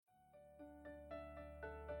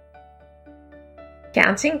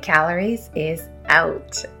Counting calories is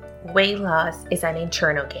out. Weight loss is an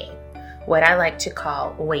internal game, what I like to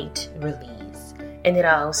call weight release, and it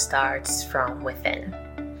all starts from within.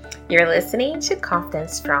 You're listening to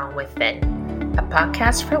Confidence from Within, a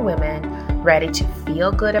podcast for women ready to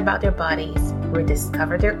feel good about their bodies,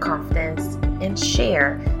 rediscover their confidence, and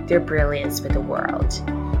share their brilliance with the world.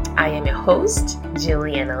 I am your host,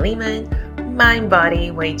 Juliana Lehman, mind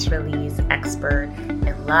body weight release expert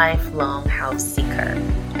and lifelong health seeker.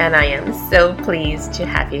 And I am so pleased to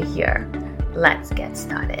have you here. Let's get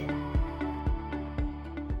started.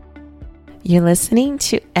 You're listening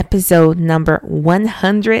to episode number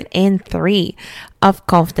 103 of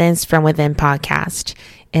Confidence from Within podcast.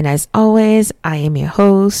 And as always, I am your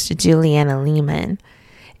host, Juliana Lehman.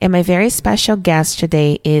 And my very special guest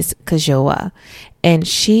today is Kajoa. And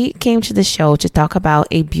she came to the show to talk about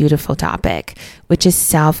a beautiful topic, which is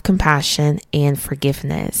self-compassion and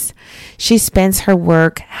forgiveness. She spends her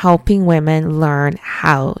work helping women learn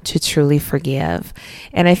how to truly forgive.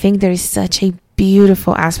 And I think there is such a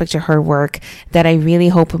beautiful aspect to her work that I really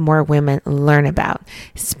hope more women learn about,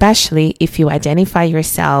 especially if you identify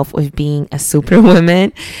yourself with being a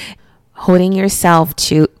superwoman, holding yourself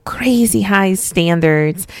to crazy high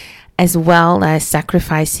standards, as well as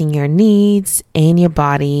sacrificing your needs and your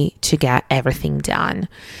body to get everything done.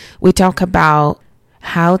 We talk about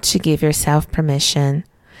how to give yourself permission,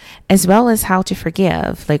 as well as how to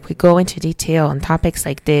forgive. Like, we go into detail on topics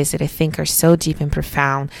like this that I think are so deep and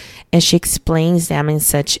profound, and she explains them in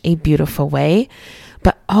such a beautiful way.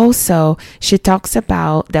 But also, she talks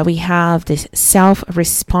about that we have this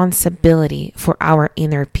self-responsibility for our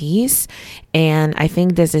inner peace. And I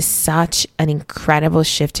think this is such an incredible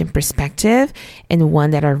shift in perspective, and one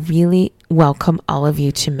that I really welcome all of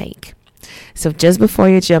you to make. So just before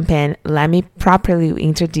you jump in, let me properly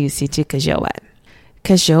introduce you to Kajoa.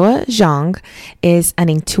 Kajoa Zhang is an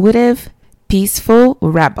intuitive, peaceful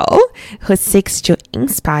rebel who seeks to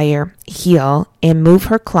inspire, heal, and move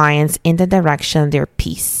her clients in the direction of their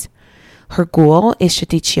peace. Her goal is to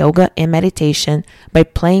teach yoga and meditation by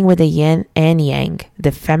playing with the yin and yang,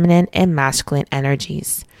 the feminine and masculine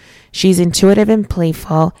energies. She's intuitive and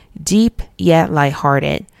playful, deep yet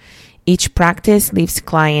lighthearted. Each practice leaves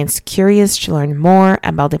clients curious to learn more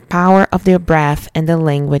about the power of their breath and the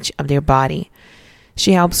language of their body.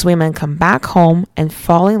 She helps women come back home and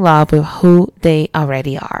fall in love with who they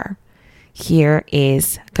already are. Here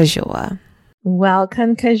is Kajoa.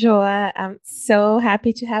 Welcome, Kajoa. I'm so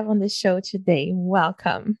happy to have on the show today.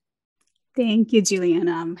 Welcome. Thank you,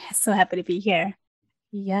 Juliana. I'm so happy to be here.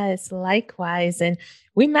 Yes, likewise. And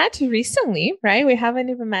we met recently, right? We haven't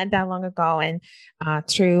even met that long ago, and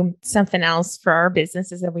through something else for our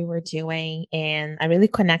businesses that we were doing. And I really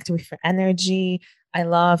connected with your energy. I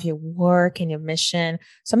love your work and your mission.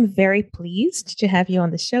 So I'm very pleased to have you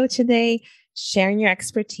on the show today, sharing your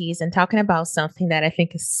expertise and talking about something that I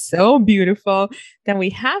think is so beautiful that we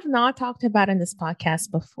have not talked about in this podcast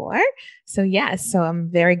before. So so I'm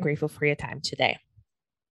very grateful for your time today.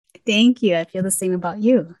 Thank you. I feel the same about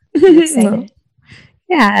you. I'm excited.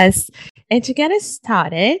 Yes. And to get us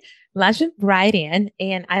started, let's jump right in.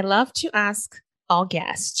 And I love to ask all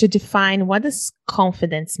guests to define, what does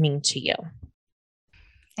confidence mean to you?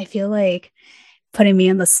 I feel like putting me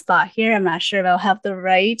on the spot here. I'm not sure if I'll have the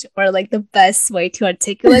right or like the best way to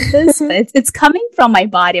articulate this, but it's coming from my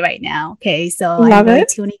body right now. Okay. So I'm really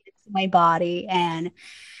tuning into my body, and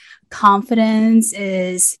confidence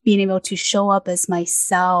is being able to show up as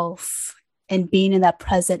myself and being in that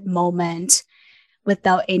present moment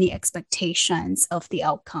without any expectations of the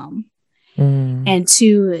outcome. And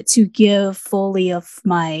to give fully of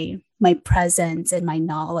my presence and my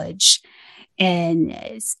knowledge,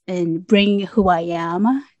 and bring who I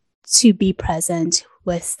am to be present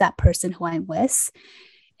with that person who I'm with,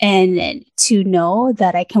 and to know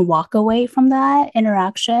that I can walk away from that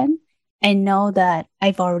interaction and know that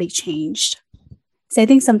I've already changed. So I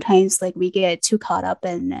think sometimes like we get too caught up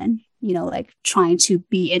in like trying to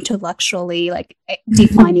be intellectually like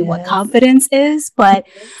defining what confidence is, but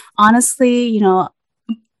honestly,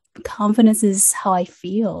 confidence is how I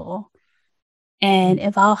feel. And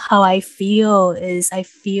how I feel is I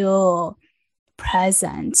feel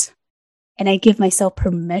present, and I give myself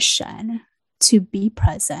permission to be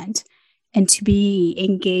present and to be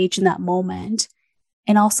engaged in that moment,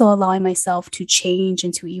 and also allowing myself to change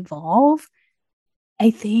and to evolve. I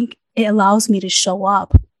think it allows me to show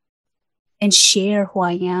up and share who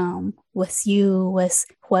I am with you, with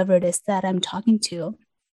whoever it is that I'm talking to.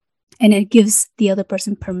 And it gives the other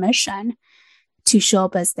person permission to show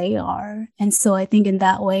up as they are. And so I think in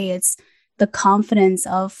that way, it's the confidence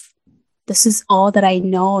of this is all that I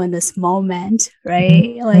know in this moment,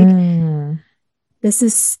 right? Like, this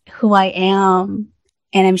is who I am,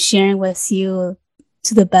 and I'm sharing with you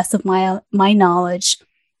to the best of my knowledge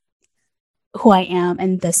who I am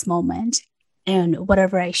in this moment. And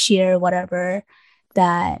whatever I share, whatever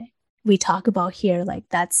that we talk about here, like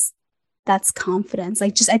that's confidence.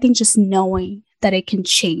 Like, just I think just knowing that it can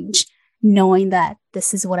change, knowing that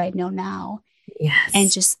this is what I know now. Yes.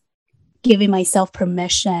 And just giving myself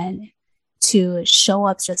permission to show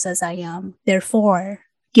up just as I am. Therefore,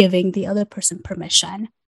 giving the other person permission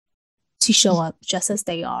to show up just as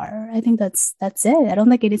they are. I think that's it. I don't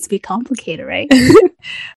think it needs to be complicated, right?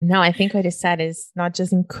 No, I think what you said is not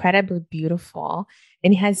just incredibly beautiful,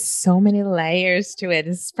 and it has so many layers to it.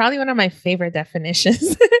 It's probably one of my favorite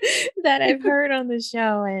definitions that I've heard on the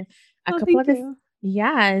show. And a couple of the,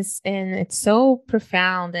 yes, and it's so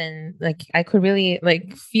profound, and like I could really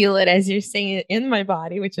like feel it as you're saying it in my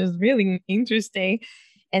body, which is really interesting.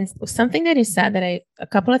 And something that you said that a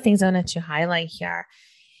couple of things I wanted to highlight here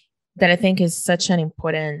that I think is such an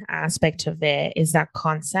important aspect of it is that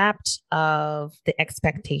concept of the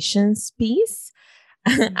expectations piece.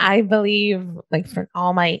 I believe, like from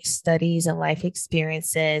all my studies and life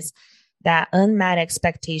experiences, that unmet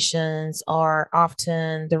expectations are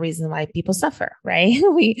often the reason why people suffer, right?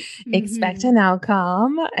 We expect an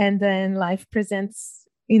outcome, and then life presents,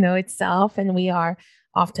 itself, and we are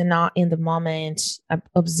often not in the moment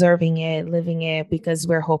observing it, living it, because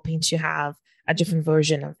we're hoping to have a different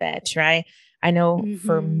version of it, right? I know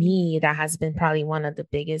for me, that has been probably one of the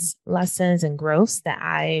biggest lessons and growths that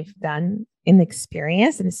I've done in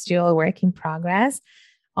experience, and it's still a work in progress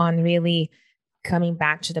on really coming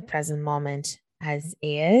back to the present moment as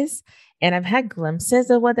is. And I've had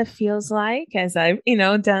glimpses of what it feels like as I've,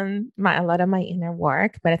 done a lot of my inner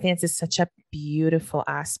work, but I think it's just such a beautiful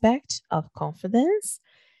aspect of confidence.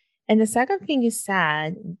 And the second thing you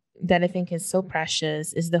said that I think is so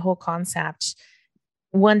precious is the whole concept,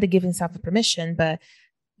 one, the giving self permission, but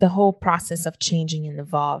the whole process of changing and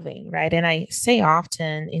evolving, right? And I say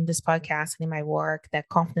often in this podcast and in my work that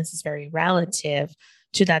confidence is very relative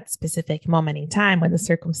to that specific moment in time when the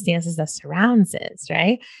circumstances that surrounds it,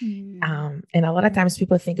 right? And a lot of times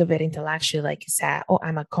people think of it intellectually, like you said, oh,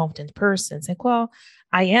 I'm a confident person. It's like, well,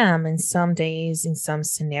 I am in some days, in some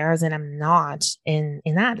scenarios, and I'm not in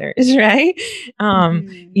others, right?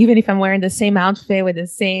 Even if I'm wearing the same outfit with the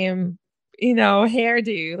same,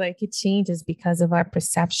 hairdo, like it changes because of our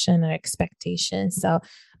perception or expectations. So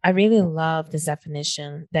I really love this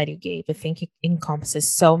definition that you gave. I think it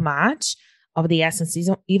encompasses so much of the essence,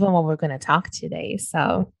 even what we're going to talk today.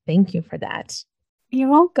 So thank you for that. You're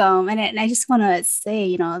welcome. And I just want to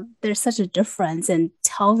say, there's such a difference in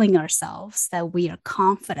telling ourselves that we are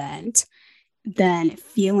confident than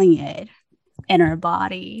feeling it in our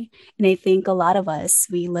body. And I think a lot of us,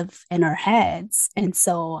 we live in our heads. And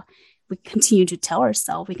so we continue to tell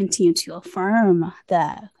ourselves, we continue to affirm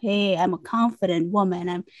that, hey, I'm a confident woman.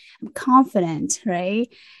 I'm confident,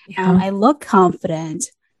 right? Yeah. I look confident.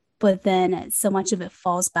 But then so much of it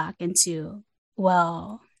falls back into,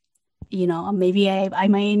 well, maybe I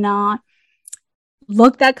may not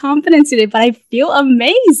look that confident today, but I feel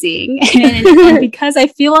amazing. And because I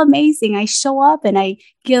feel amazing, I show up and I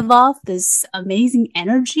give off this amazing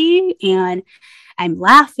energy, and I'm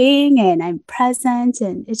laughing and I'm present,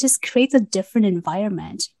 and it just creates a different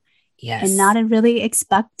environment. Yes. And not really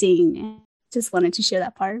expecting. Just wanted to share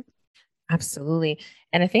that part. Absolutely.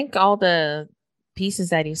 And I think all the pieces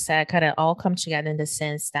that you said kind of all come together in the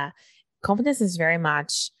sense that confidence is very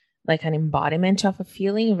much like an embodiment of a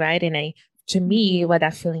feeling, right? And to me, what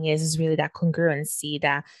that feeling is really that congruency,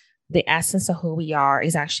 that the essence of who we are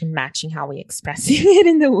is actually matching how we express it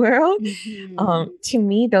in the world. To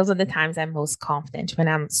me, those are the times I'm most confident, when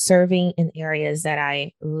I'm serving in areas that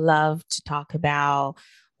I love to talk about,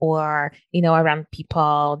 or, around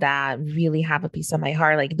people that really have a piece of my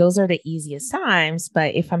heart. Like those are the easiest times.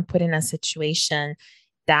 But if I'm put in a situation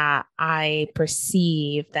that I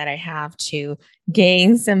perceive that I have to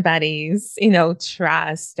gain somebody's,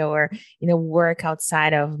 trust, or, work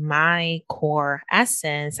outside of my core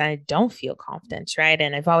essence, I don't feel confident, right?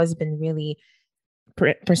 And I've always been really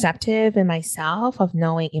perceptive in myself of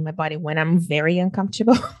knowing in my body when I'm very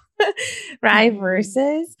uncomfortable. Right.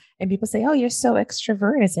 Versus, and people say, oh, you're so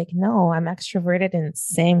extroverted. It's like, no, I'm extroverted in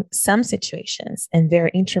some situations and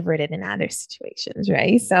very introverted in other situations.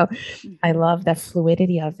 Right. So I love the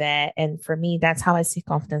fluidity of it. And for me, that's how I see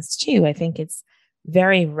confidence too. I think it's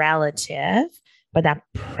very relative, but that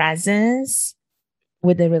presence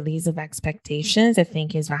with the release of expectations, I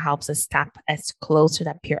think is what helps us step as close to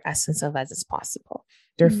that pure essence of us as possible.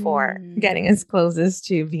 therefore getting us closest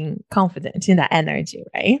to being confident in that energy,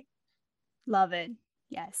 right? Love it.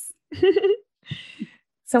 Yes.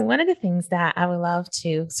 So one of the things that I would love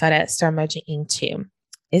to start merging into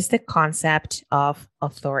is the concept of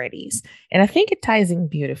authorities. And I think it ties in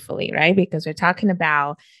beautifully, right? Because we're talking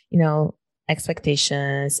about,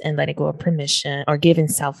 expectations and letting go of permission or giving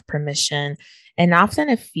self permission. And often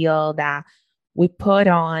I feel that we put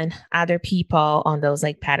on other people on those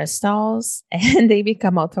like pedestals and they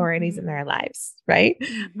become authorities in their lives, right?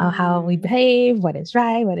 How we behave, what is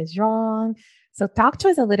right, what is wrong. So talk to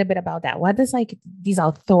us a little bit about that. What does like these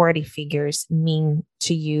authority figures mean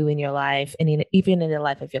to you in your life and even in the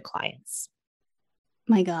life of your clients?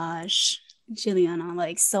 My gosh, Juliana,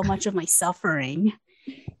 like so much of my suffering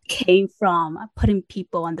came from putting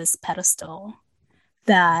people on this pedestal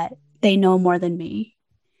that they know more than me,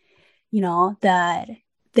 that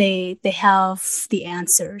they have the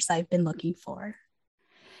answers I've been looking for.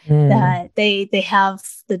 That they have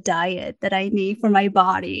the diet that I need for my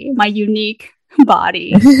body, my unique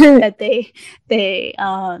body, that they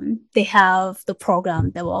have the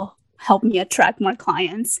program that will help me attract more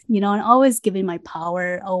clients, and always giving my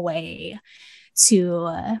power away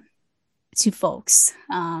to folks,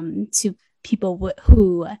 to people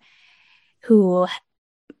who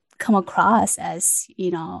come across as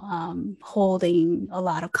holding a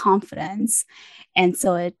lot of confidence. And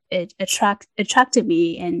so it attracted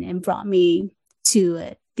me and brought me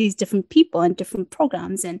to these different people and different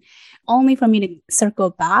programs, and only for me to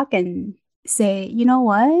circle back and say, you know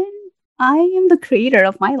what, I am the creator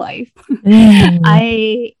of my life.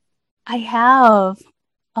 I have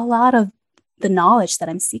a lot of the knowledge that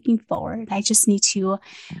I'm seeking for. I just need to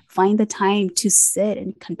find the time to sit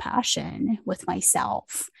in compassion with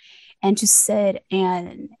myself and to sit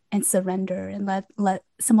and surrender and let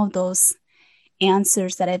some of those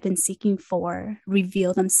answers that I've been seeking for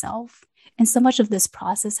reveal themselves. And so much of this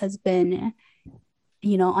process has been,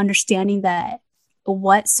 understanding that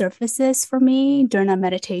what surfaces for me during a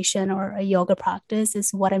meditation or a yoga practice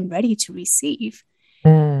is what I'm ready to receive.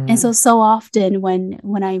 And so often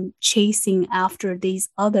when I'm chasing after these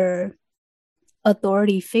other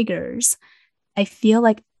authority figures, I feel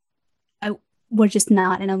like we're just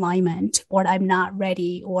not in alignment, or I'm not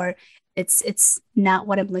ready, or it's not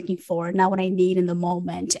what I'm looking for, not what I need in the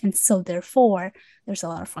moment. And so therefore there's a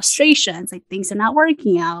lot of frustrations, like things are not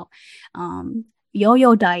working out,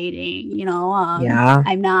 yo-yo dieting,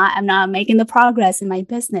 I'm not making the progress in my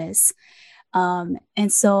business. And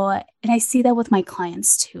I see that with my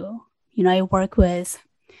clients too. I work with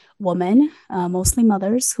women, mostly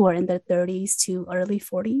mothers who are in their 30s to early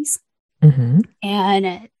 40s.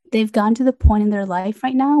 And they've gotten to the point in their life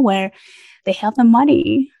right now where they have the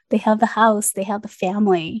money, they have the house, they have the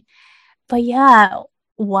family. But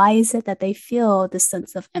why is it that they feel this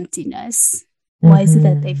sense of emptiness? Why is it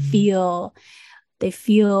that they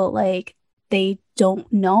feel like they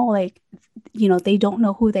don't know, they don't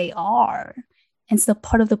know who they are? And so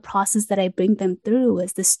part of the process that I bring them through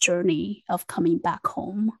is this journey of coming back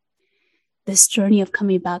home,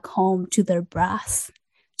 to their breath,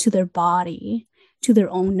 to their body, to their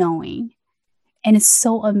own knowing. And it's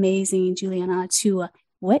so amazing, Juliana, to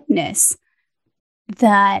witness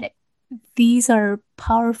that these are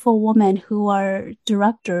powerful women who are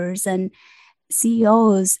directors and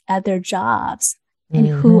CEOs at their jobs, and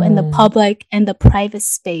who in the public and the private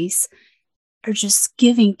space are just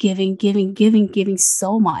giving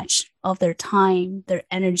so much of their time, their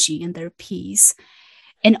energy, and their peace.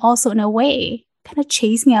 And also in a way, kind of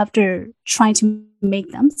chasing after trying to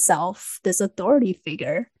make themselves this authority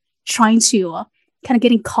figure, trying to kind of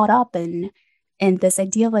getting caught up in this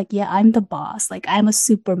idea of like, I'm the boss. Like, I'm a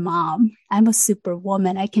super mom. I'm a super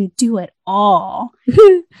woman. I can do it all.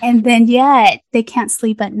 And then yet they can't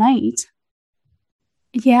sleep at night.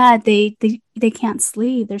 They can't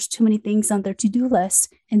sleep. There's too many things on their to-do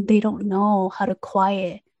list, and they don't know how to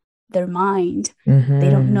quiet their mind. They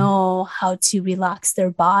don't know how to relax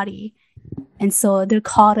their body. And so they're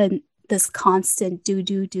caught in this constant do.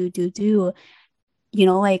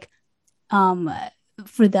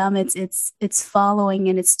 For them, it's following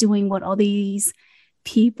and it's doing what all these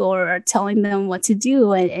people are telling them what to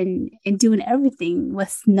do, and doing everything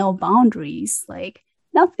with no boundaries, like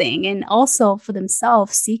nothing. And also for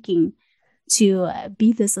themselves, seeking to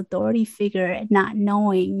be this authority figure and not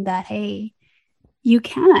knowing that, hey, you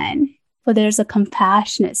can, but there's a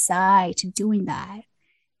compassionate side to doing that.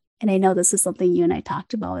 And I know this is something you and I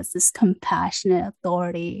talked about, is this compassionate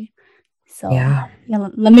authority. So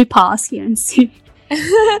let me pause here and see.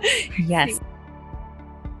 Yes.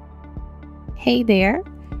 Hey there.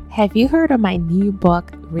 Have you heard of my new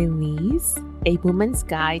book, Release? a woman's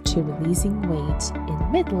guide to releasing weight in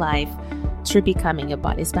midlife through becoming your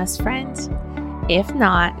body's best friend? If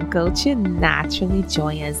not, go to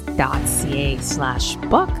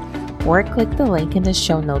naturallyjoyous.ca/book or click the link in the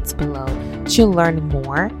show notes below to learn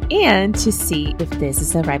more and to see if this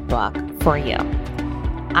is the right book for you.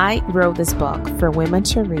 I wrote this book for women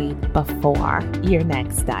to read before your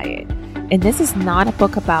next diet. And this is not a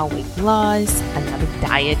book about weight loss, another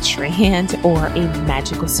diet trend, or a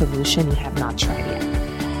magical solution you have not tried yet.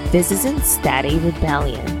 This is instead a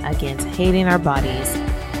rebellion against hating our bodies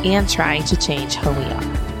and trying to change who we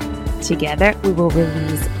are. Together, we will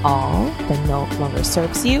release all that no longer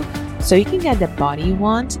serves you so you can get the body you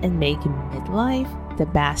want and make midlife the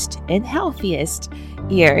best and healthiest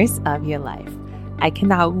years of your life. I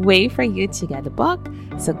cannot wait for you to get the book,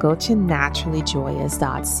 so go to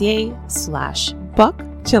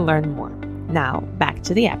naturallyjoyous.ca/book to learn more. Now, back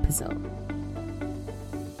to the episode.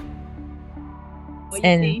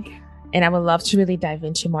 And I would love to really dive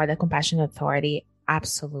into more the compassionate authority.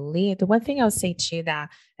 Absolutely. The one thing I would say too, that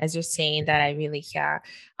as you're saying that I really hear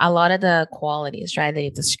a lot of the qualities, right, that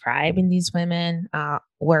you describe in these women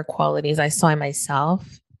were qualities I saw in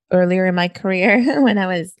myself earlier in my career when I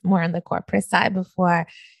was more on the corporate side before,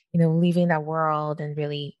 leaving that world and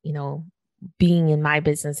really, being in my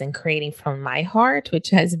business and creating from my heart, which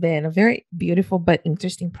has been a very beautiful but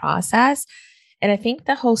interesting process. And I think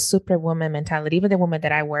the whole superwoman mentality, even the women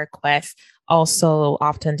that I work with also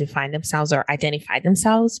often define themselves or identify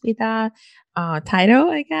themselves with that title,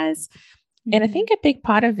 I guess. Mm-hmm. And I think a big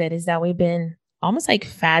part of it is that we've been almost like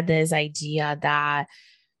fed this idea that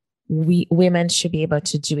women should be able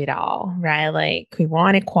to do it all, right? Like we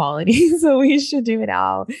want equality, so we should do it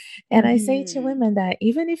all. And I say to women that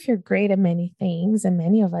even if you're great at many things, and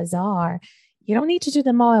many of us are, you don't need to do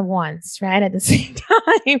them all at once, right? At the same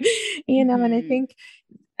time, and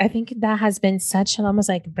I think that has been such an almost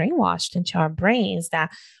like brainwashed into our brains that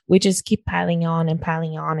we just keep piling on and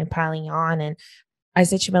piling on and piling on. And I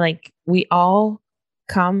said to me, like, we all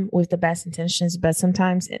come with the best intentions, but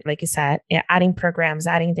sometimes, like you said, adding programs,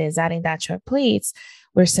 adding this, adding that to our plates,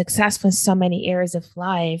 we're successful in so many areas of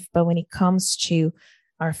life. But when it comes to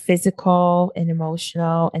our physical and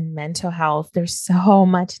emotional and mental health, there's so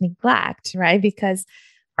much neglect, right? Because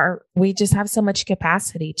we just have so much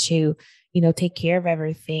capacity to, take care of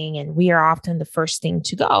everything. And we are often the first thing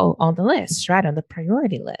to go on the list, right? On the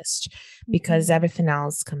priority list, because everything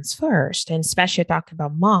else comes first. And especially talking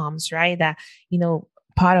about moms, right? That,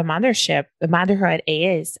 part of motherhood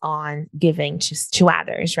is on giving to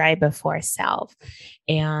others, right? Before self.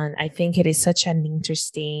 And I think it is such an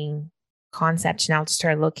interesting concept now to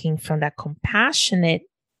start looking from that compassionate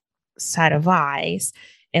side of eyes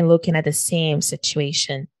and looking at the same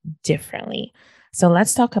situation differently. So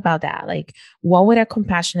let's talk about that. Like, what would a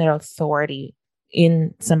compassionate authority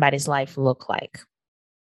in somebody's life look like?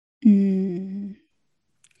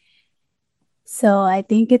 So I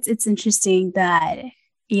think it's interesting that,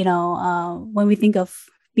 when we think of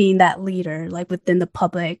being that leader, like within the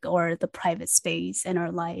public or the private space in our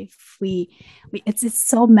life, it's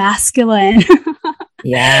so masculine.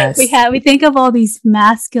 Yes. we think of all these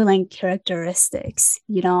masculine characteristics,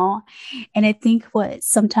 and I think what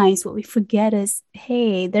we forget is,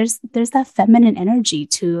 hey, there's that feminine energy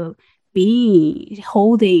to be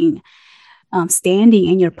holding, standing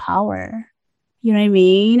in your power. You know what I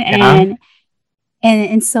mean? Yeah.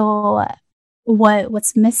 And so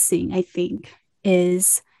what's missing, I think,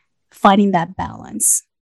 is finding that balance.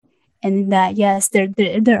 And that, yes,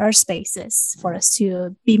 there are spaces for us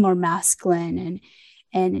to be more masculine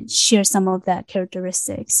and share some of that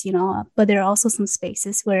characteristics, but there are also some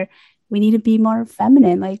spaces where we need to be more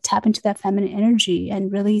feminine, like tap into that feminine energy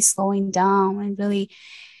and really slowing down and really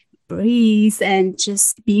breathe and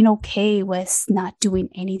just being okay with not doing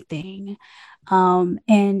anything.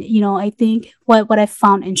 I think what I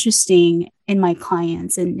found interesting in my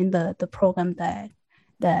clients and in the program that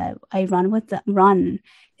I run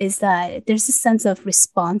is that there's a sense of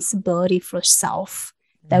responsibility for self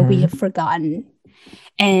that we have forgotten.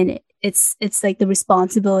 And it's like the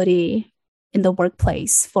responsibility in the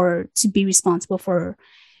workplace to be responsible for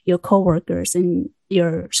your coworkers and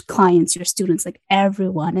your clients, your students, like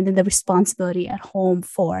everyone. And then the responsibility at home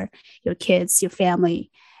for your kids, your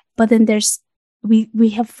family. But then we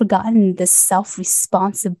have forgotten the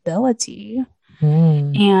self-responsibility.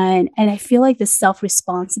 And I feel like the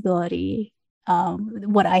self-responsibility,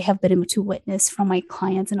 what I have been able to witness from my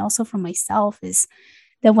clients and also from myself, is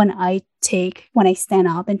that when I stand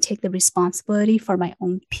up and take the responsibility for my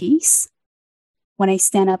own peace, when I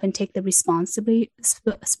stand up and take the responsibility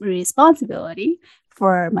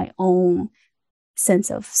for my own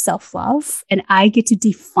sense of self-love, and I get to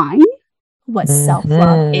define what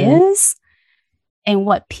self-love Mm-hmm. is and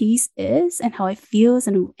what peace is and how it feels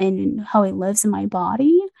and how it lives in my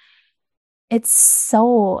body, it's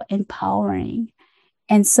so empowering.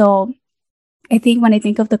 And so I think when I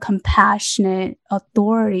think of the compassionate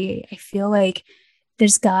authority, I feel like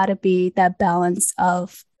there's got to be that balance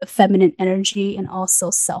of feminine energy and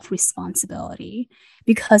also self-responsibility,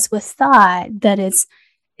 because with that, that it's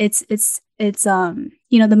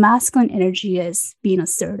the masculine energy is being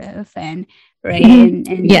assertive and right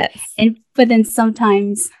Yes. and but then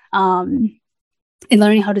sometimes and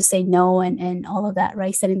learning how to say no and all of that,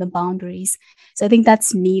 right, setting the boundaries. So I think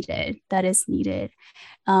that's needed, that is needed.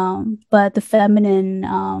 But the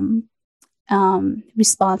feminine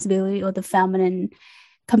responsibility or the feminine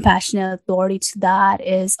compassionate authority to that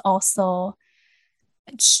is also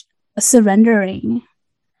surrendering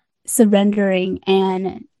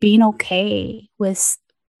and being okay with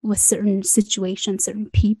certain situations, certain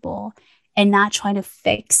people, and not trying to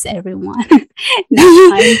fix everyone, not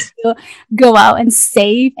trying to go out and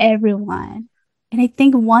save everyone. And I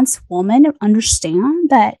think once women understand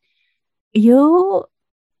that you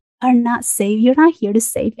are not you're not here to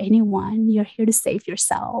save anyone, you're here to save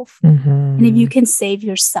yourself. And if you can save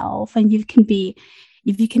yourself and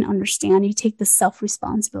if you can understand, you take the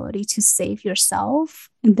self-responsibility to save yourself,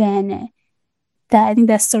 then that, I think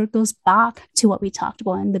that circles back to what we talked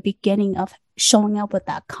about in the beginning of showing up with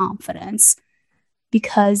that confidence,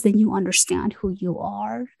 because then you understand who you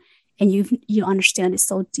are and you understand it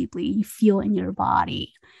so deeply, you feel in your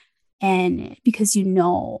body. And because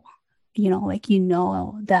that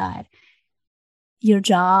your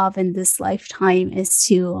job in this lifetime is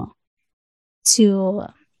to tune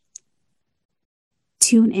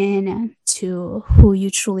in to who you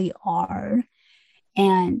truly are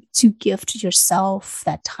and to gift yourself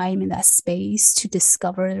that time and that space to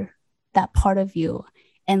discover that part of you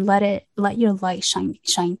and let your light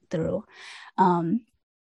shine through. And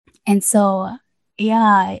so yeah,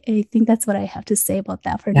 I think that's what I have to say about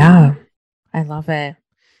that for now. I love it.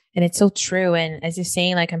 And it's so true. And as you're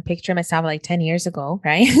saying, like I'm picturing myself like 10 years ago,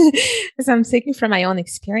 right? Because I'm speaking from my own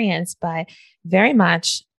experience, but very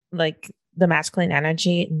much like the masculine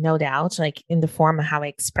energy, no doubt, like in the form of how I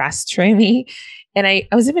expressed through me. And I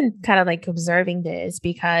was even kind of like observing this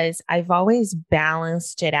because I've always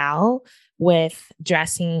balanced it out with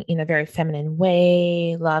dressing in a very feminine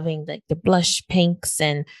way, loving like the blush pinks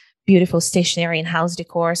and beautiful stationery and house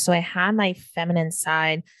decor. So I had my feminine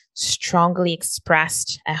side strongly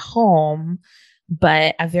expressed at home,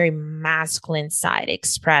 but a very masculine side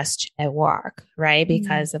expressed at work, right?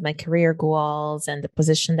 Because of my career goals and the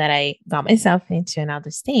position that I got myself into and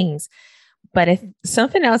other things. But if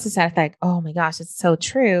something else is like, oh my gosh, it's so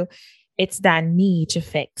true. It's that need to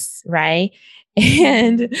fix, right?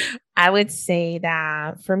 And I would say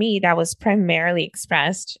that for me, that was primarily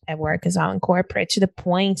expressed at work as well in corporate, to the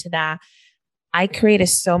point that I created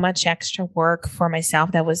so much extra work for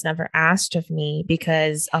myself that was never asked of me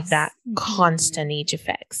because of that constant need to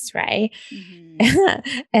fix, right?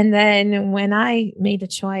 And then when I made the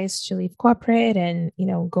choice to leave corporate and,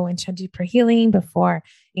 go into deeper healing before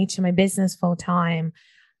into my business full time,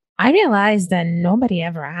 I realized that nobody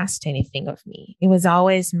ever asked anything of me. It was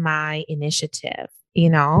always my initiative,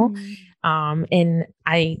 and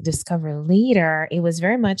I discovered later it was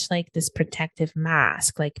very much like this protective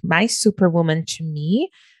mask. Like my superwoman to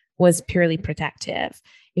me was purely protective.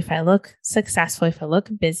 If I look successful, if I look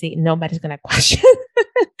busy, nobody's going to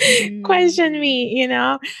question me.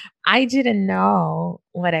 I didn't know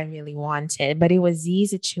what I really wanted, but it was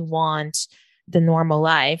easy to want the normal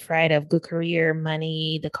life, right? Of good career,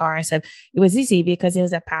 money, the car and stuff. It was easy because it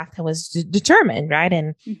was a path that was determined, right?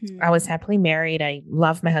 And I was happily married. I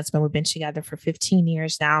love my husband. We've been together for 15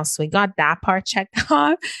 years now. So we got that part checked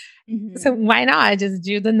off. So why not just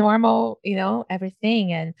do the normal,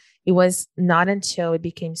 everything? And it was not until it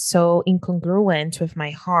became so incongruent with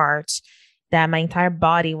my heart that my entire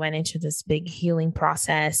body went into this big healing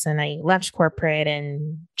process, and I left corporate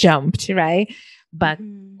and jumped, right? But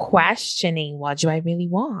questioning, what do I really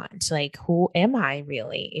want? Like, who am I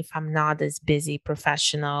really if I'm not this busy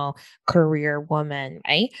professional career woman,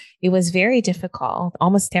 right? It was very difficult,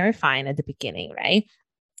 almost terrifying at the beginning, right?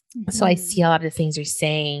 So I see a lot of the things you're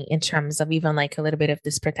saying in terms of even like a little bit of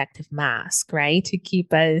this protective mask, right? To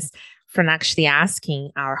keep us from actually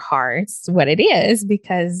asking our hearts what it is,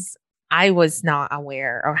 because I was not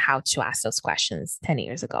aware of how to ask those questions 10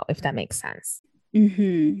 years ago, if that makes sense.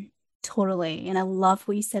 Totally. And I love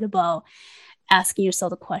what you said about asking yourself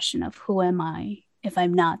the question of who am I if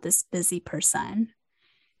I'm not this busy person?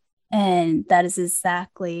 And that is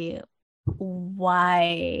exactly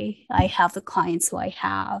why I have the clients who I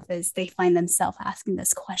have is they find themselves asking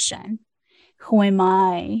this question: who am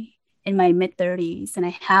I in my mid-30s? And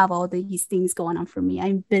I have all these things going on for me.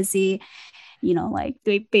 I'm busy, like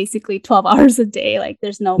basically 12 hours a day, like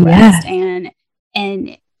there's no rest.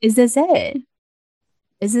 And is this it?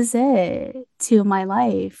 Is this it to my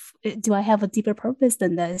life? Do I have a deeper purpose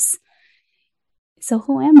than this? So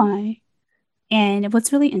who am I? And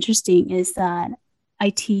what's really interesting is that I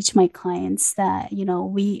teach my clients that,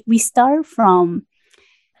 we start from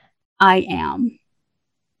I am.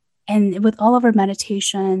 And with all of our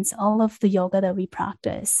meditations, all of the yoga that we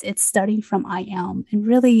practice, it's starting from I am and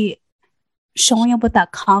really showing up with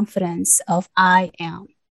that confidence of I am.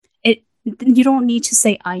 You don't need to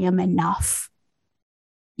say I am enough.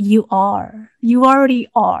 You are. You already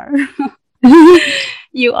are.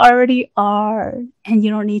 You already are. And you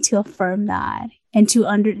don't need to affirm that. And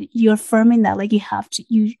you're affirming that, like, you have to,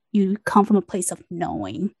 you come from a place of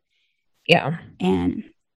knowing. Yeah. And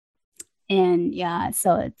yeah,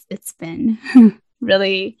 so it's been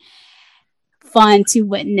really fun to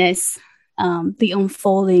witness the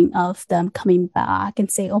unfolding of them coming back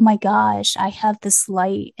and say, oh my gosh, I have this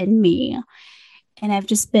light in me. And I've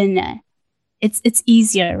just been, it's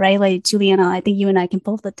easier, right? Like, Juliana, I think you and I can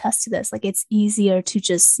both attest to this. Like, it's easier to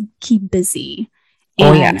just keep busy.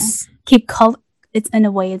 And yes. It's in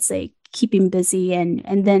a way, it's like keeping busy.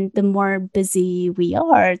 And then the more busy we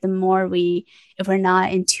are, the more if we're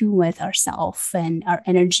not in tune with ourselves and our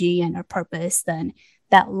energy and our purpose, then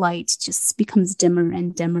that light just becomes dimmer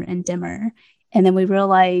and dimmer and dimmer. And then we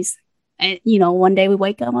realize, one day we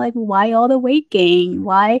wake up like, why all the weight gain?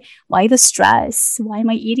 Why the stress? Why am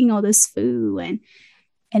I eating all this food?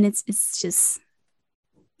 And it's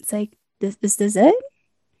like, this is it?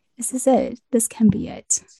 This is it. This can be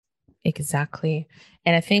it. Exactly.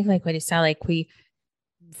 And I think, like what you said, like, we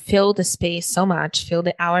fill the space so much, fill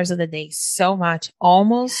the hours of the day so much,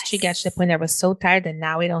 almost to get to the point that we're so tired that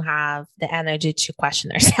now we don't have the energy to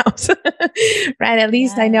question ourselves. Right? At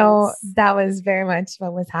least I know that was very much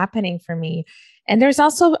what was happening for me. And there's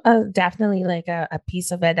also definitely like a piece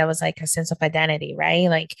of it that was like a sense of identity, right?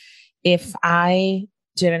 Like, if I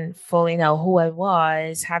didn't fully know who I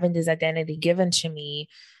was, having this identity given to me,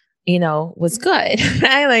 was good,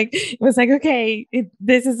 right? Like, it was like, okay,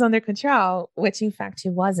 this is under control, which in fact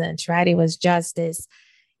it wasn't, right? It was just this,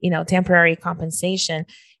 temporary compensation.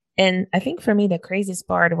 And I think for me, the craziest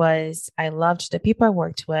part was I loved the people I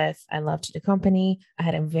worked with. I loved the company. I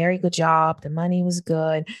had a very good job. The money was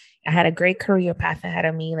good. I had a great career path ahead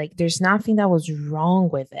of me. Like, there's nothing that was wrong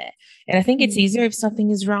with it. And I think it's easier if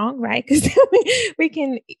something is wrong, right? Because we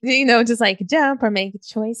can, just like jump or make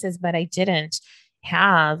choices, but I didn't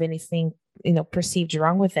have anything, perceived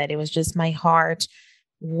wrong with it. It was just my heart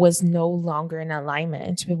was no longer in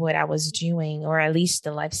alignment with what I was doing, or at least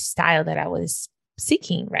the lifestyle that I was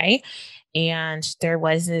seeking. Right. And there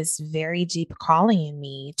was this very deep calling in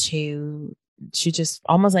me to just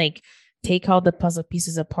almost like take all the puzzle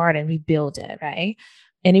pieces apart and rebuild it. Right.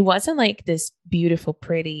 And it wasn't like this beautiful,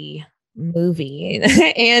 pretty movie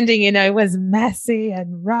ending, it was messy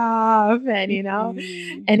and rough and,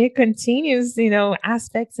 and it continues,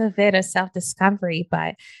 aspects of it as self-discovery.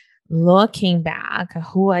 But looking back at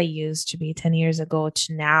who I used to be 10 years ago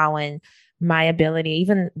to now, and my ability,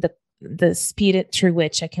 even the speed through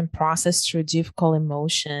which I can process through difficult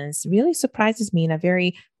emotions, really surprises me in a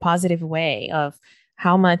very positive way of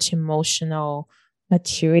how much emotional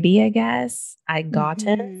maturity, I guess, I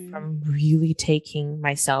gotten from really taking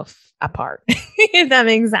myself apart, if that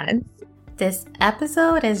makes sense. This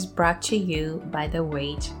episode is brought to you by the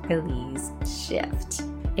Weight Release Shift,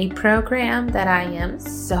 a program that I am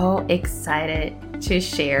so excited to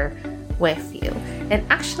share with you. And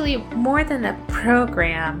actually, more than a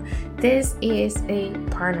program, this is a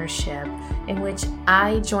partnership in which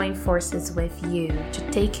I join forces with you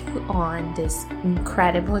to take you on this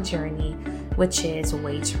incredible journey, which is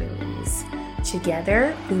weight release.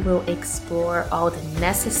 Together, we will explore all the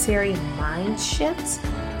necessary mind shifts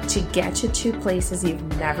to get you to places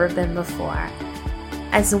you've never been before,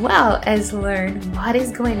 as well as learn what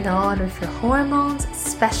is going on with your hormones,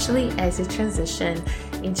 especially as you transition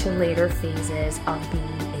into later phases of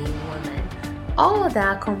being a woman. All of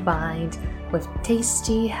that combined with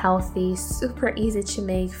tasty, healthy, super easy to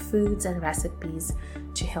make foods and recipes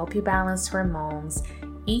to help you balance hormones,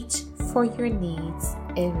 eat for your needs,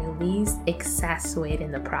 and release excess weight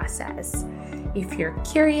in the process. If you're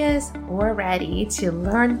curious or ready to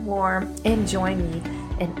learn more and join me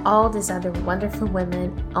and all these other wonderful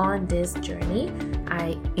women on this journey,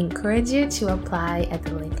 I encourage you to apply at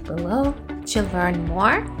the link below to learn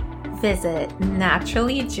more, visit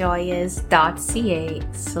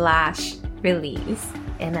naturallyjoyous.ca/release.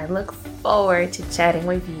 And I look forward to chatting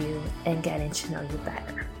with you and getting to know you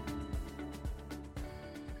better.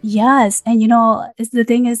 Yes. And the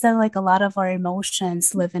thing is that like a lot of our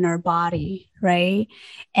emotions live in our body, right?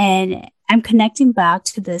 And I'm connecting back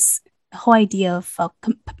to this whole idea of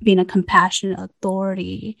being a compassionate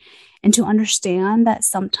authority, and to understand that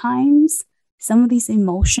sometimes some of these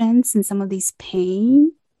emotions and some of these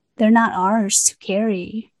pain, they're not ours to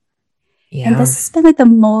carry. Yeah. And this has been like the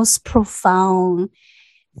most profound,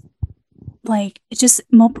 like just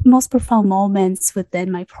most profound moments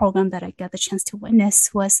within my program that I got the chance to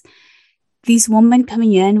witness was these women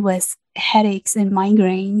coming in with headaches and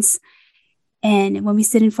migraines. And when we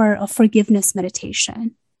sit in for a forgiveness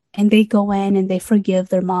meditation, and they go in and they forgive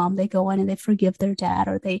their mom, they go in and they forgive their dad,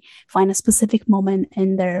 or they find a specific moment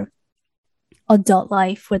in their adult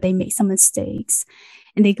life where they make some mistakes,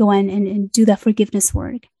 and they go in and do that forgiveness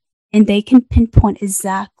work, and they can pinpoint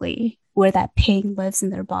exactly where that pain lives in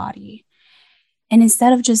their body. And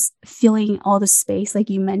instead of just filling all the space, like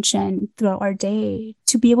you mentioned, throughout our day,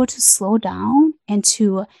 to be able to slow down and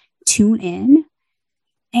to tune in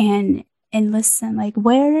and listen, like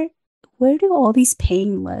where do all these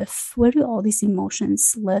pain live? Where do all these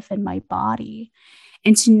emotions live in my body?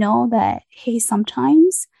 And to know that, hey,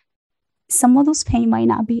 sometimes some of those pain might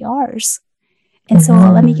not be ours. And so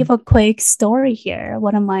let me give a quick story here.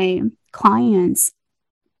 One of my clients,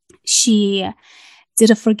 she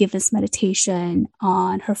did a forgiveness meditation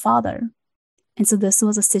on her father. And so this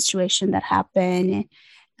was a situation that happened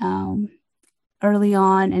early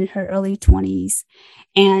on in her early 20s.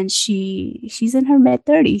 And she's in her mid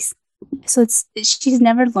 30s. So she's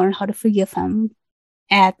never learned how to forgive him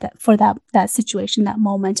for that situation, that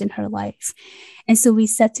moment in her life. And so we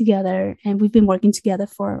sat together, and we've been working together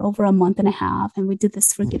for over a month and a half, and we did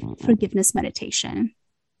this forgiveness meditation.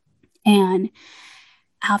 And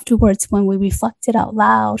afterwards, when we reflected out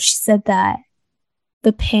loud, she said that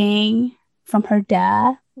the pain from her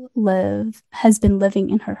dad has been living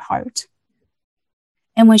in her heart.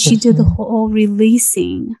 And when she did the whole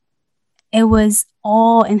releasing, it was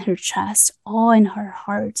all in her chest, all in her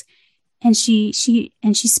heart. And she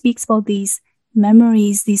speaks about these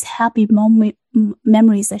memories, these happy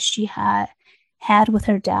memories that she had with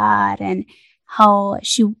her dad, and how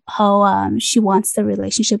she wants the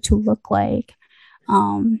relationship to look like.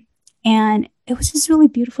 And it was just really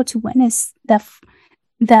beautiful to witness that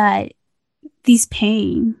these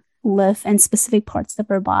pain live in specific parts of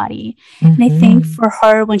her body. And I think for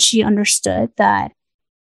her, when she understood that,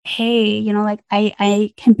 hey, like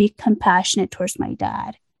I can be compassionate towards my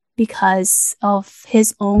dad because of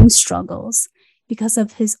his own struggles, because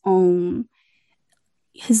of his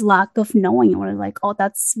lack of knowing, or like, oh,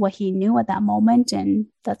 that's what he knew at that moment, and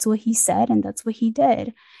that's what he said, and that's what he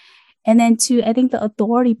did. And then I think the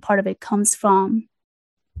authority part of it comes from,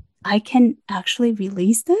 I can actually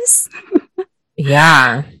release this.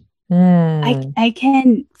 Yeah. I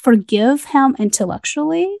can forgive him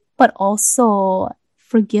intellectually, but also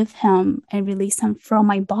forgive him and release him from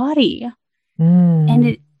my body.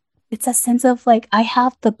 And it's a sense of like, I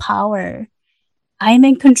have the power. I'm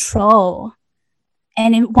in control.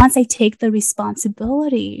 And once I take the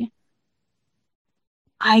responsibility,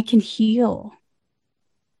 I can heal.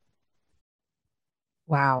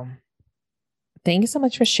 Wow. Thank you so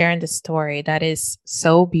much for sharing the story. That is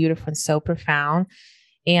so beautiful and so profound.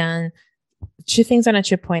 And two things I want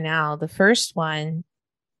to point out. The first one,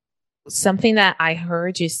 something that I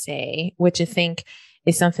heard you say, which I think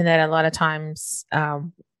is something that a lot of times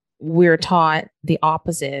we're taught the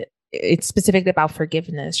opposite. It's specifically about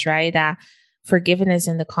forgiveness, right? That forgiveness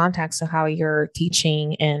in the context of how you're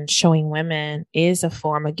teaching and showing women is a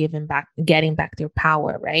form of getting back their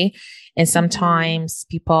power, right? And sometimes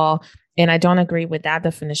people, and I don't agree with that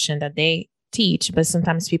definition that they teach, but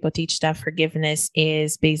sometimes people teach that forgiveness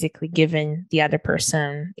is basically giving the other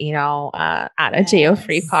person, out of jail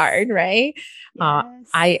free card, right? Yes.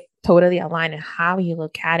 I totally align in how you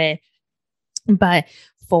look at it. But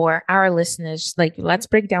for our listeners, like, let's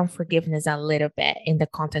break down forgiveness a little bit in the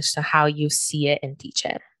context of how you see it and teach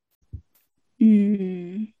it.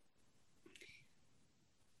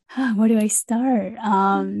 Where do I start?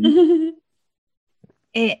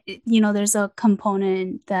 There's a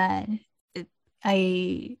component that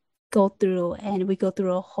I go through, and we go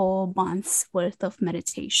through a whole month's worth of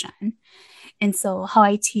meditation. And so how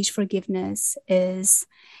I teach forgiveness is,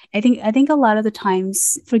 I think a lot of the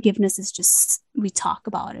times forgiveness is just, we talk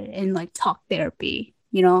about it in like talk therapy,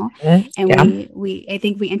 and we I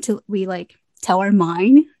think we like tell our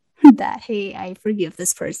mind that, hey, I forgive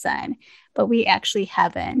this person, but we actually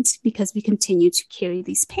haven't because we continue to carry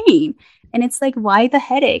this pain. And it's like, why the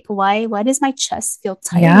headache? Why does my chest feel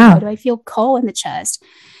tight? Why Yeah. do I feel cold in the chest?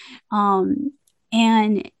 Um,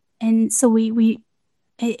 and so I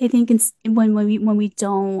think when we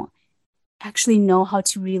don't actually know how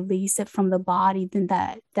to release it from the body, then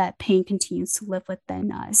that pain continues to live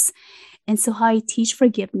within us. And so how I teach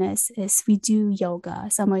forgiveness is we do yoga.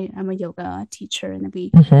 So I'm a yoga teacher, and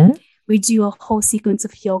Mm-hmm. we do a whole sequence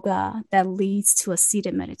of yoga that leads to a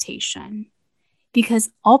seated meditation,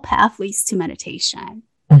 because all path leads to meditation.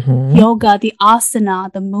 Mm-hmm. Yoga, the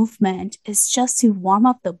asana, the movement is just to warm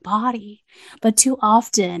up the body. But too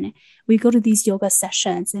often we go to these yoga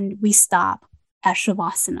sessions and we stop at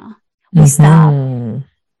shavasana. We stop Mm-hmm.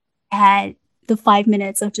 at the 5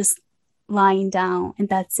 minutes of just lying down, and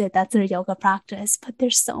that's it. That's our yoga practice. But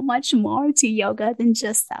there's so much more to yoga than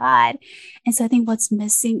just that. And so I think what's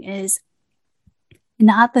missing is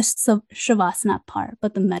not the shavasana part,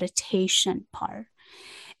 but the meditation part.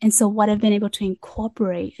 And so what I've been able to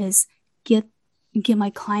incorporate is get get my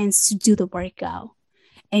clients to do the workout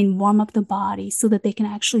and warm up the body so that they can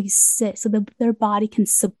actually sit, so that their body can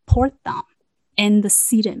support them in the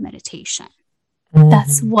seated meditation.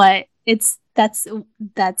 That's Mm-hmm. what it's that's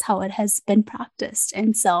how it has been practiced.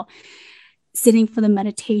 And so sitting for the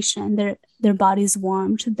meditation, their body's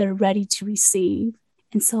warmed, they're ready to receive.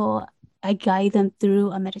 And so I guide them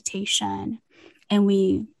through a meditation, and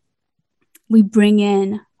we bring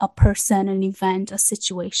in a person, an event, a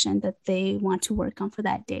situation that they want to work on for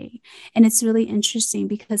that day. And it's really interesting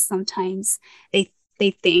because sometimes they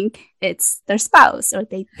think it's their spouse, or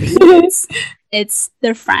they think it's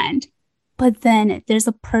their friend. But then there's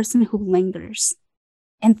a person who lingers.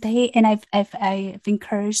 And I've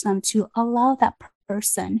encouraged them to allow that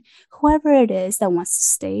person, whoever it is that wants to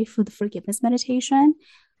stay for the forgiveness meditation,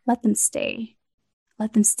 let them stay.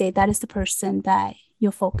 Let them stay. That is the person that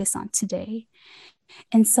you'll focus on today.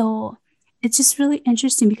 And so it's just really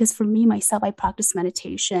interesting because for me, myself, I practice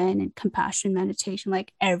meditation and compassion meditation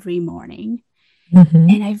like every morning. Mm-hmm.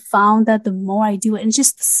 And I found that the more I do it, and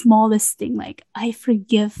just the smallest thing, like I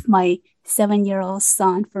forgive my 7-year-old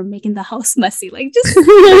son for making the house messy, like just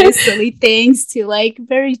very silly things to like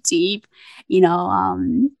very deep,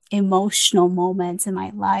 emotional moments in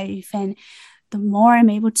my life. And the more I'm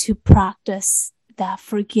able to practice that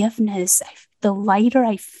forgiveness, the lighter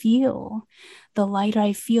I feel. The lighter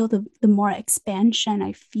I feel, the more expansion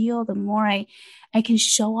I feel, the more I can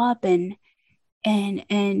show up and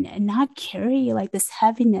not carry like this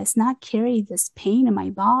heaviness, not carry this pain in my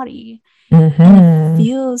body. And it Mm-hmm.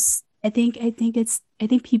 feels, I think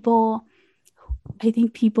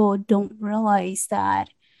people don't realize that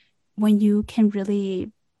when you can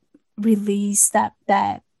really release that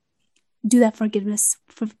do that forgiveness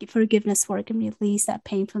work and release that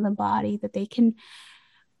pain from the body, that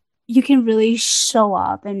you can really show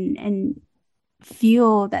up and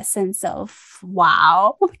feel that sense of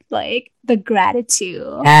wow, like the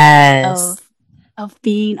gratitude Yes. of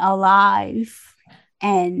being alive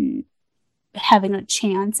and having a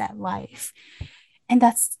chance at life. And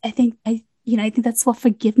that's, I think that's what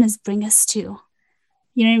forgiveness brings us to.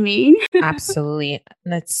 You know what I mean? Absolutely.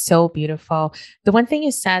 That's so beautiful. The one thing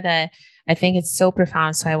you said that I think it's so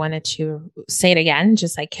profound. So I wanted to say it again,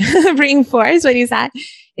 just like reinforce what you said,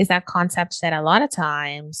 is that concept that a lot of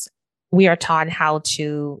times we are taught how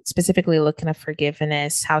to specifically look at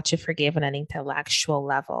forgiveness, how to forgive on an intellectual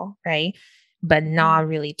level, right? But not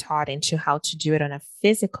really taught into how to do it on a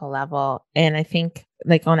physical level. And I think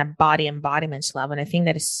like on a body embodiment level. And I think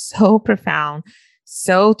that is so profound,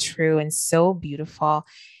 so true, and so beautiful.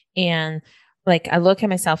 And like I look at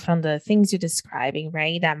myself from the things you're describing,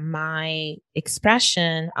 right? That my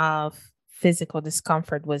expression of physical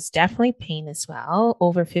discomfort was definitely pain as well.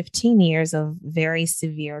 Over 15 years of very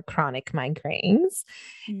severe chronic migraines.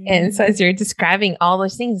 And so as you're describing all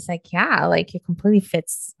those things, it's like, yeah, like it completely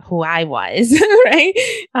fits who I was,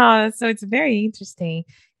 right? So it's very interesting.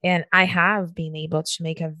 And I have been able to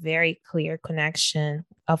make a very clear connection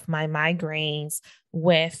of my migraines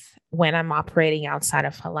with when I'm operating outside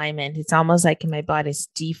of alignment. It's almost like my body's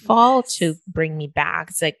default to bring me back.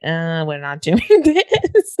 It's like, we're not doing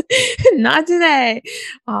this, not today,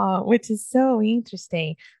 which is so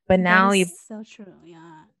interesting. But That now is you, so true.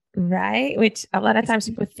 Yeah. right? Which a lot of times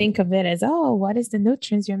people think of it as, oh, what is the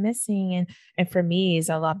nutrients you're missing? And for me, it's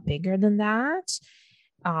a lot bigger than that.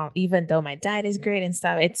 Even though my diet is great and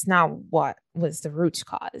stuff, it's not what was the root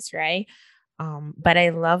cause, right? But I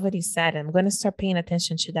love what you said. I'm going to start paying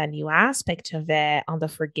attention to that new aspect of it on the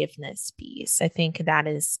forgiveness piece. I think that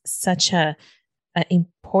is such a an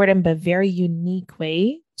important but very unique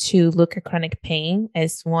way to look at chronic pain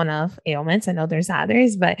as one of ailments. I know there's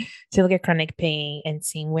others, but to look at chronic pain and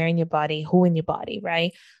seeing where in your body, who in your body,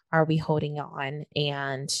 right? Are we holding on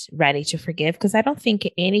and ready to forgive? Because I don't think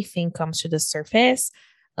anything comes to the surface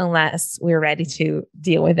unless we're ready to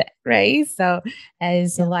deal with it, right? So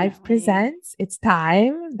as life presents, it's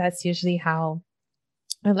time. That's usually how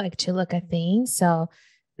I like to look at things. So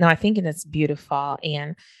no, I think that's beautiful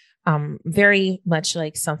and very much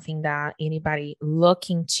like something that anybody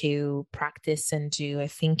looking to practice and do. I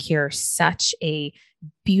think you're such a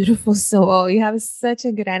beautiful soul. You have such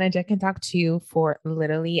a good energy. I can talk to you for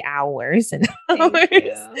literally hours and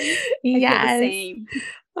hours. Yes.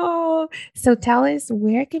 Oh, so tell us,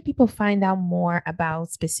 where can people find out more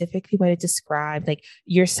about specifically what you described, like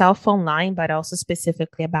yourself online, but also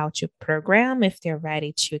specifically about your program if they're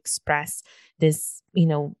ready to express this,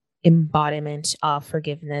 embodiment of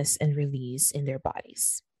forgiveness and release in their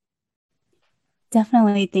bodies?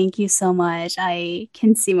 Definitely. Thank you so much. I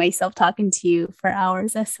can see myself talking to you for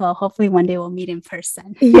hours as well. Hopefully one day we'll meet in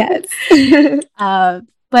person. Yes.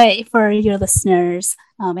 But for your listeners,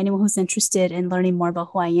 anyone who's interested in learning more about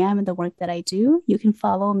who I am and the work that I do, you can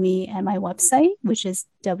follow me at my website, which is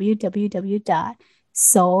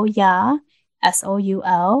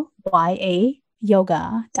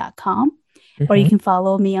www.soulya.yoga.com. Or you can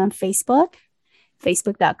follow me on Facebook,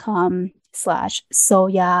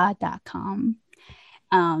 facebook.com/soulya.com.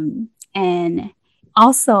 And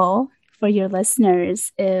also for your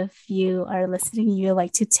listeners, if you are listening, you'd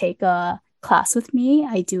like to take a class with me,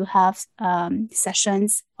 I do have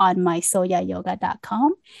sessions on my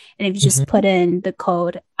soulyayoga.com. And if you just put in the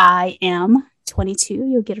code IAM22,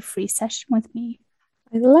 you'll get a free session with me.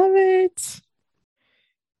 I love it.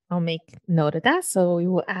 I'll make note of that. So we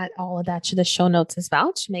will add all of that to the show notes as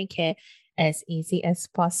well to make it as easy as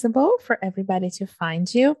possible for everybody to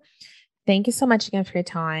find you. Thank you so much again for your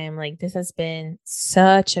time. Like, this has been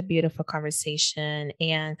such a beautiful conversation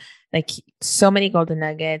and like so many golden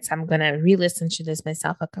nuggets. I'm going to re-listen to this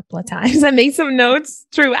myself a couple of times. I made some notes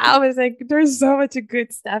throughout. I was like, there's so much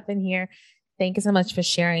good stuff in here. Thank you so much for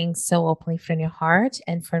sharing so openly from your heart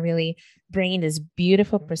and for really bringing this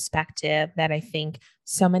beautiful perspective that I think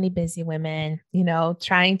so many busy women,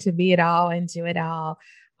 trying to be it all and do it all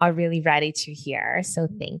are really ready to hear. So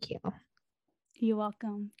thank you. You're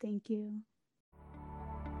welcome. Thank you.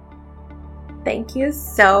 Thank you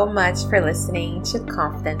so much for listening to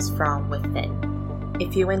Confidence from Within.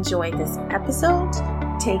 If you enjoyed this episode,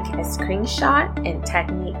 take a screenshot and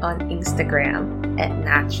tag me on Instagram at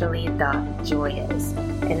naturally.joyous,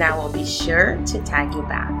 and I will be sure to tag you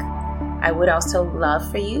back. I would also love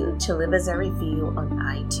for you to leave us a review on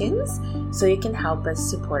iTunes so you can help us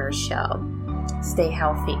support our show. Stay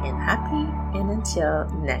healthy and happy, and until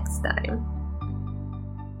next time.